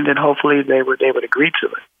screened, and hopefully they would agree to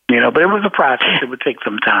it. But it was a process; it would take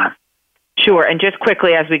some time. Sure. And just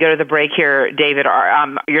quickly, as we go to the break here, David,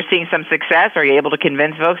 you're seeing some success? Are you able to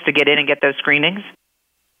convince folks to get in and get those screenings?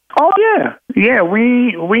 Oh, yeah.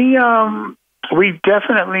 We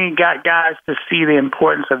definitely got guys to see the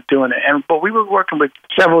importance of doing it. But we were working with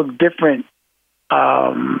several different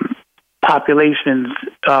populations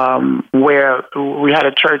where we had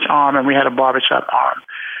a church arm and we had a barbershop arm.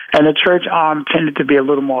 And the church arm tended to be a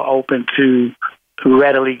little more open to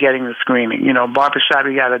readily getting the screening. Barbershop,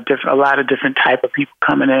 you got a lot of different type of people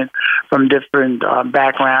coming in from different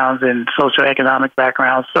backgrounds and socioeconomic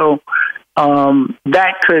backgrounds. So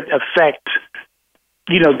that could affect,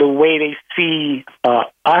 the way they see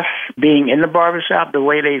us being in the barbershop, the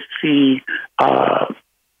way they see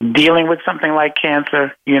dealing with something like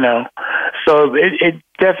cancer, So it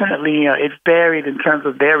definitely, it varied in terms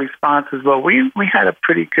of their responses, but we had a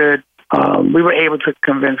pretty good, we were able to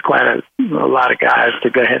convince quite a lot of guys to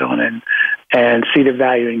go ahead on and see the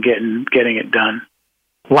value in getting it done.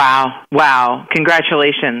 Wow.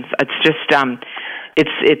 Congratulations. It's just,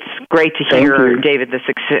 it's great to hear, David, the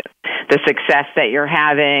success that you're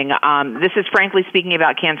having. This is Frankly Speaking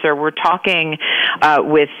About Cancer. We're talking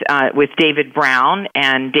with David Brown,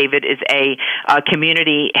 and David is a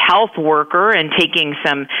community health worker and taking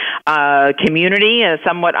some community,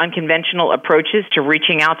 somewhat unconventional approaches to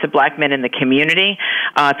reaching out to Black men in the community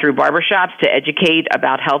through barbershops to educate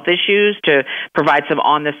about health issues, to provide some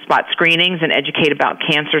on-the-spot screenings and educate about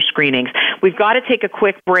cancer screenings. We've got to take a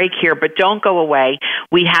quick break here, but don't go away.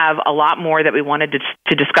 We have a lot more that we wanted to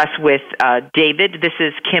discuss with David. This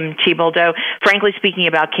is Kim Thiboldeaux, Frankly Speaking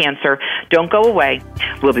About Cancer. Don't go away.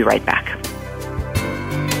 We'll be right back.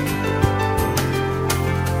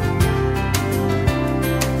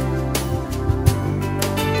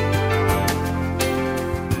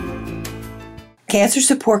 Cancer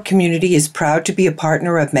Support Community is proud to be a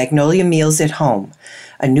partner of Magnolia Meals at Home,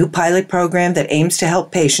 a new pilot program that aims to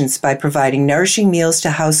help patients by providing nourishing meals to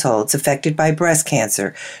households affected by breast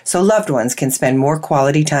cancer so loved ones can spend more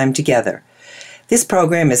quality time together. This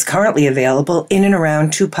program is currently available in and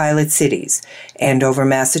around 2 pilot cities, Andover,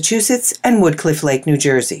 Massachusetts, and Woodcliff Lake, New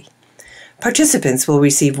Jersey. Participants will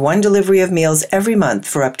receive 1 delivery of meals every month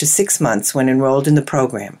for up to 6 months when enrolled in the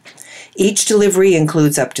program. Each delivery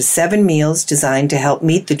includes up to 7 meals designed to help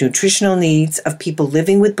meet the nutritional needs of people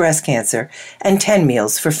living with breast cancer and 10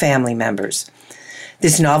 meals for family members.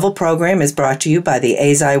 This novel program is brought to you by the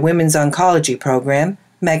AZI Women's Oncology Program,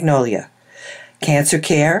 Magnolia, Cancer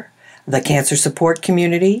Care, the Cancer Support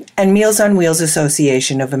Community, and Meals on Wheels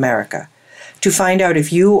Association of America. To find out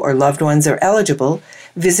if you or loved ones are eligible,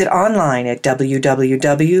 visit online at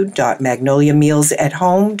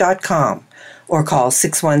www.magnoliamealsathome.com. or call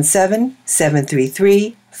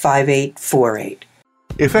 617-733-5848.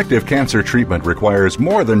 Effective cancer treatment requires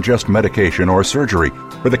more than just medication or surgery.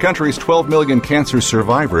 For the country's 12 million cancer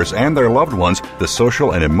survivors and their loved ones, the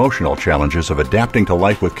social and emotional challenges of adapting to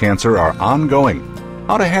life with cancer are ongoing.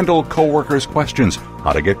 How to handle coworkers' questions,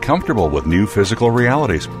 how to get comfortable with new physical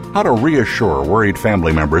realities, how to reassure worried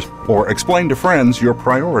family members, or explain to friends your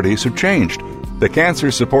priorities have changed. The Cancer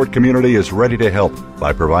Support Community is ready to help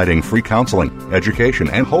by providing free counseling, education,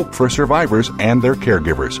 and hope for survivors and their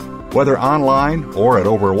caregivers. Whether online or at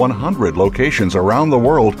over 100 locations around the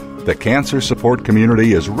world, the Cancer Support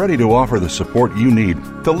Community is ready to offer the support you need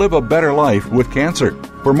to live a better life with cancer.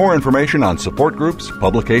 For more information on support groups,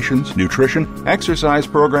 publications, nutrition, exercise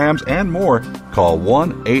programs, and more, call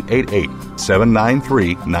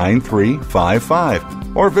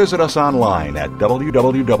 1-888-793-9355 or visit us online at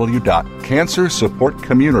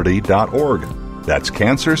www.cancersupportcommunity.org. That's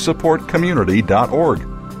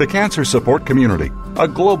cancersupportcommunity.org. The Cancer Support Community, a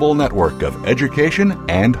global network of education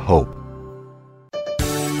and hope.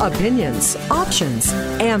 Opinions, options,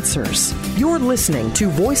 answers. You're listening to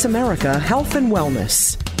Voice America Health and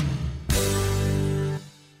Wellness.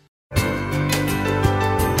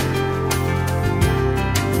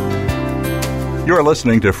 You're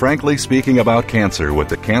listening to Frankly Speaking About Cancer with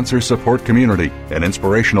the Cancer Support Community, an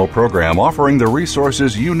inspirational program offering the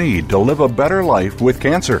resources you need to live a better life with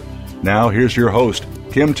cancer. Now here's your host,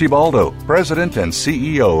 Kim Thiboldeaux, President and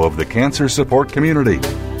CEO of the Cancer Support Community.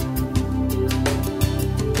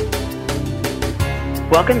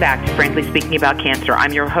 Welcome back to Frankly Speaking About Cancer.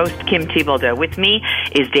 I'm your host, Kim Thiboldeaux. With me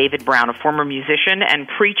is David Brown, a former musician and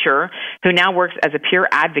preacher who now works as a peer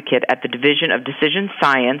advocate at the Division of Decision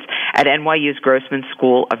Science at NYU's Grossman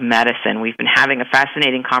School of Medicine. We've been having a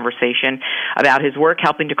fascinating conversation about his work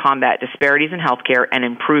helping to combat disparities in healthcare and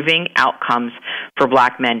improving outcomes for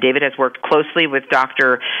Black men. David has worked closely with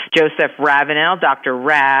Dr. Joseph Ravenel, Dr.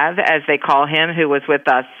 Rav, as they call him, who was with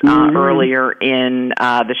us earlier in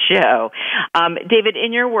the show. David,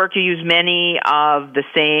 in your work, you use many of the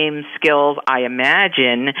same skills, I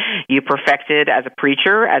imagine, you perfected as a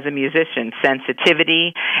preacher, as a musician: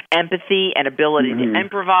 sensitivity, empathy, and ability to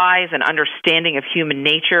improvise, and understanding of human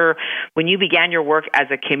nature. When you began your work as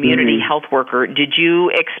a community health worker, did you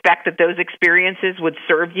expect that those experiences would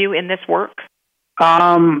serve you in this work?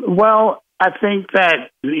 Well, I think that,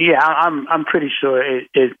 I'm pretty sure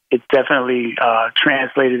it definitely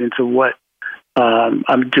translated into what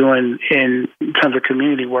I'm doing in terms of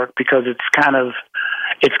community work, because it's kind of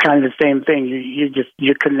the same thing.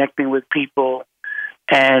 You're connecting with people,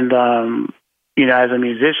 and as a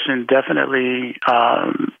musician, definitely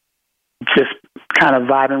just kind of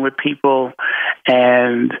vibing with people,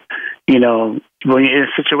 and when you're in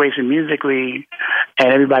a situation musically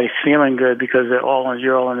and everybody's feeling good because you're all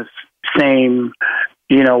in the same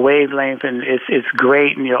wavelength, and it's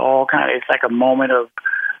great, and you're all it's like a moment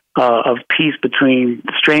of peace between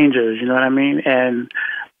strangers, you know what I mean? And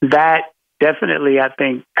that definitely, I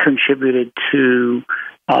think, contributed to,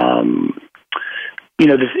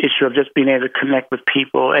 this issue of just being able to connect with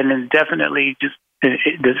people. And then definitely just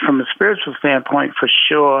from a spiritual standpoint, for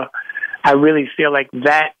sure, I really feel like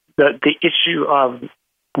that the issue of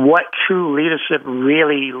what true leadership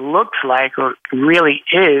really looks like or really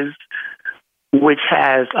is, which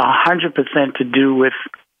has 100% to do with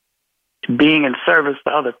being in service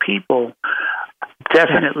to other people,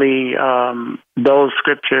 definitely those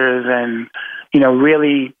scriptures and,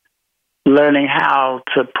 really learning how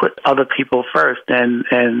to put other people first and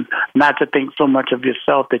not to think so much of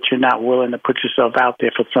yourself that you're not willing to put yourself out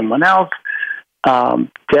there for someone else,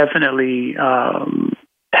 definitely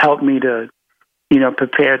helped me to,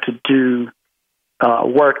 prepare to do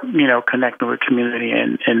work, connecting with community,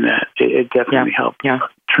 and that it definitely helped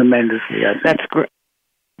tremendously. That's great.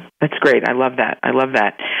 That's great. I love that.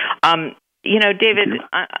 David,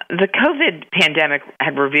 the COVID pandemic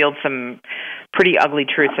had revealed some pretty ugly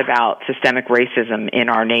truths about systemic racism in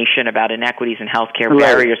our nation, about inequities in healthcare,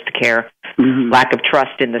 barriers to care, lack of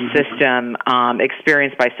trust in the system,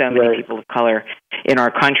 experienced by so many people of color in our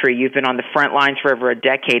country. You've been on the front lines for over a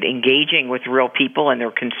decade, engaging with real people and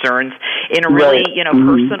their concerns in a really,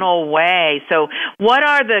 personal way. So what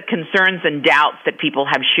are the concerns and doubts that people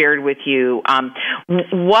have shared with you?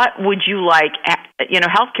 What would you like,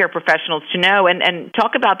 healthcare professionals to know, and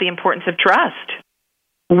talk about the importance of trust?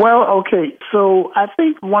 Well, okay, so I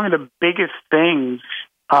think one of the biggest things,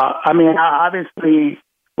 obviously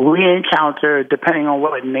we encountered, depending on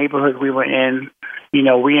what neighborhood we were in,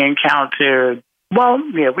 we encountered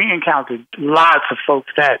lots of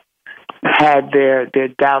folks that had their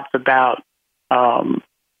doubts about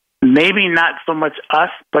maybe not so much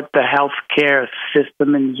us, but the healthcare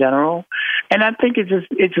system in general. And I think it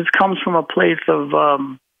just comes from a place of,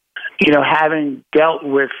 having dealt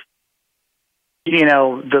with,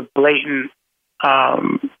 the blatant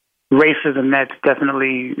racism that's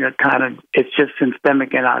definitely it's just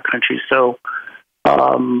systemic in our country. So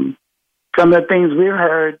some of the things we've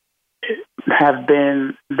heard have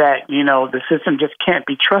been that, the system just can't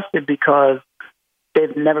be trusted because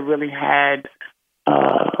they've never really had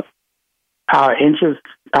our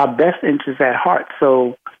best interests at heart.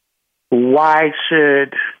 So why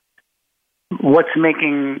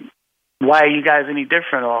are you guys any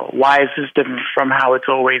different, or why is this different from how it's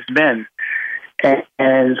always been?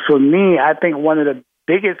 And for me, I think one of the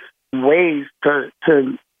biggest ways to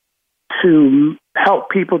help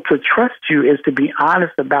people to trust you is to be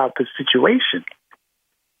honest about the situation.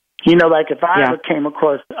 Like if I ever came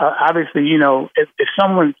across, obviously, if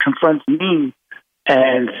someone confronts me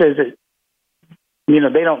and says that,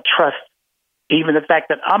 they don't trust even the fact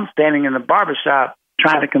that I'm standing in the barbershop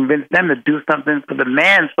trying to convince them to do something for the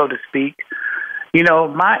man, so to speak,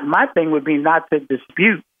 my thing would be not to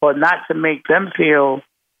dispute or not to make them feel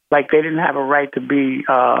like they didn't have a right to be,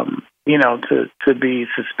 to be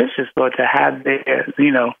suspicious or to have their,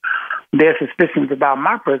 their suspicions about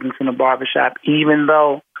my presence in the barbershop, even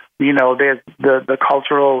though, there's the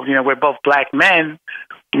cultural, we're both black men.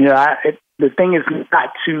 The thing is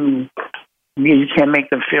not to, you can't make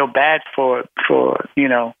them feel bad for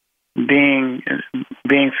being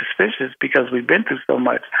suspicious because we've been through so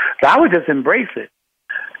much. So I would just embrace it.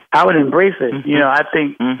 I would embrace it. Mm-hmm. I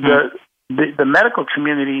think the medical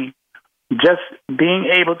community, just being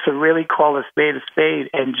able to really call a spade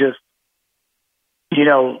and just,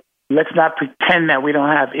 let's not pretend that we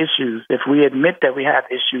don't have issues. If we admit that we have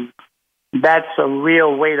issues, that's a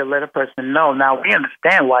real way to let a person know. Now, we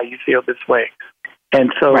understand why you feel this way.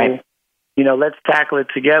 And so, right. Let's tackle it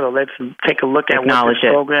together. Let's take a look at what this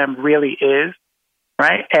program really is,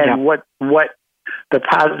 right? And what the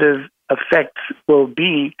positive effects will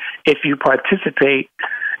be if you participate,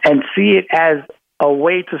 and see it as a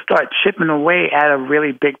way to start chipping away at a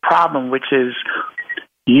really big problem, which is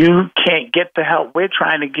you can't get the help we're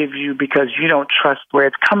trying to give you because you don't trust where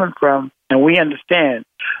it's coming from, and we understand.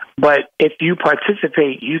 But if you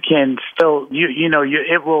participate, you can still,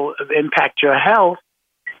 it will impact your health,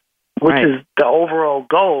 which is the overall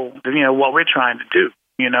goal, what we're trying to do,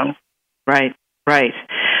 Right.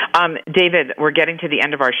 David, we're getting to the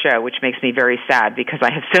end of our show, which makes me very sad because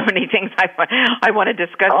I have so many things I want to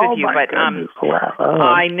discuss with you. But wow.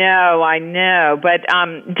 I know. But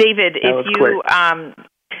David, if you,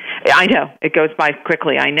 I know it goes by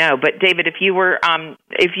quickly. I know, but David, if you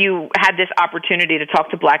had this opportunity to talk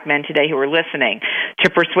to black men today who are listening, to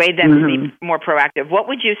persuade them to be more proactive, what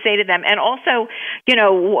would you say to them? And also,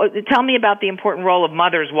 tell me about the important role of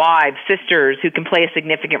mothers, wives, sisters who can play a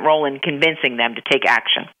significant role in convincing them to take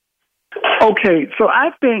action. Okay, so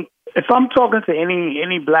I think if I'm talking to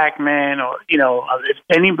any black man, or if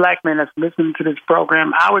any black man that's listening to this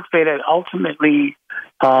program, I would say that ultimately,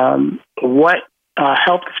 what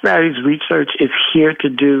health disparities research is here to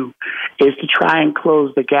do is to try and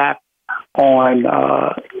close the gap on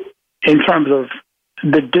in terms of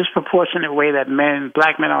the disproportionate way that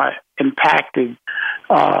black men are impacted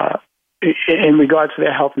in regards to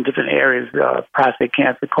their health in different areas, prostate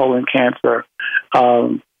cancer, colon cancer,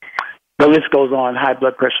 the list goes on, high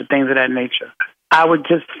blood pressure, things of that nature. I would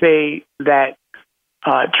just say that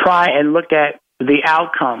try and look at the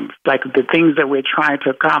outcomes, like the things that we're trying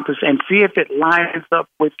to accomplish, and see if it lines up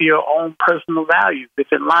with your own personal values,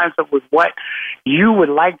 if it lines up with what you would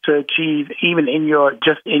like to achieve, even in your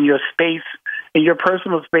space, in your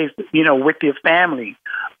personal space, with your family.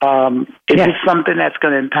 Is this something that's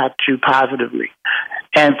going to impact you positively?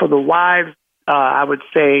 And for the wives, I would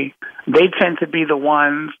say they tend to be the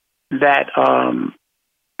ones that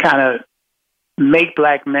kind of make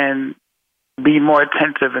black men be more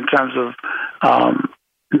attentive in terms of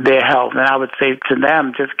their health. And I would say to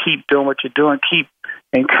them, just keep doing what you're doing. Keep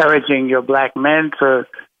encouraging your black men to,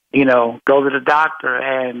 go to the doctor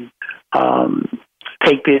and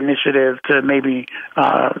take the initiative to maybe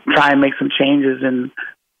try and make some changes in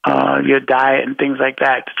your diet and things like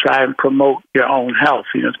that to try and promote your own health,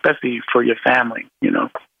 especially for your family,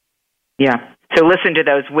 Yeah. So listen to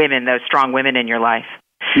those women, those strong women in your life.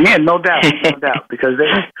 Yeah, no doubt, because they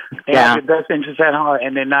have your best interest at heart,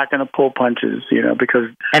 and they're not going to pull punches, because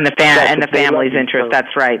the family's interest.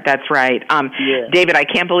 That's right. David, I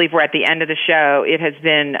can't believe we're at the end of the show. It has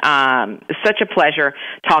been such a pleasure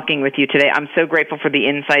talking with you today. I'm so grateful for the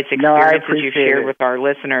insights, experiences you've shared with our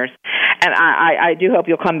listeners, and I do hope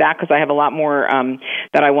you'll come back because I have a lot more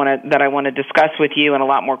that I want to discuss with you and a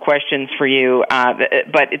lot more questions for you.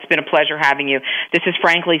 But it's been a pleasure having you. This is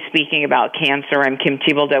Frankly Speaking About Cancer. I'm Kim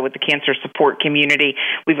Thiboldeaux with the Cancer Support Community.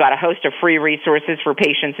 We've got a host of free resources for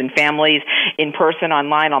patients and families in person,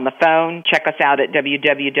 online, on the phone. Check us out at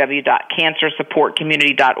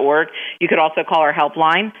www.cancersupportcommunity.org. You could also call our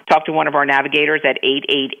helpline, talk to one of our navigators at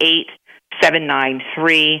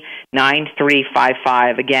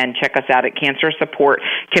 888-793-9355. Again, check us out at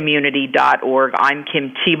cancersupportcommunity.org. I'm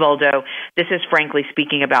Kim Thiboldeaux. This is Frankly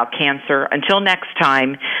Speaking About Cancer. Until next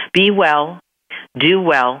time, be well, do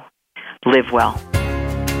well, live well.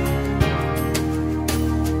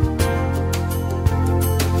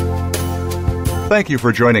 Thank you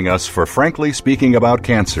for joining us for Frankly Speaking About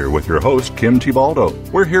Cancer with your host, Kim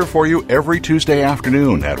Thiboldeaux. We're here for you every Tuesday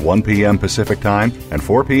afternoon at 1 p.m. Pacific Time and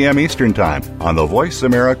 4 p.m. Eastern Time on the Voice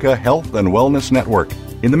America Health and Wellness Network.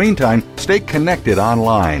 In the meantime, stay connected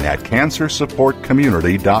online at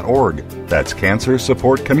cancersupportcommunity.org. That's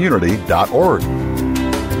cancersupportcommunity.org.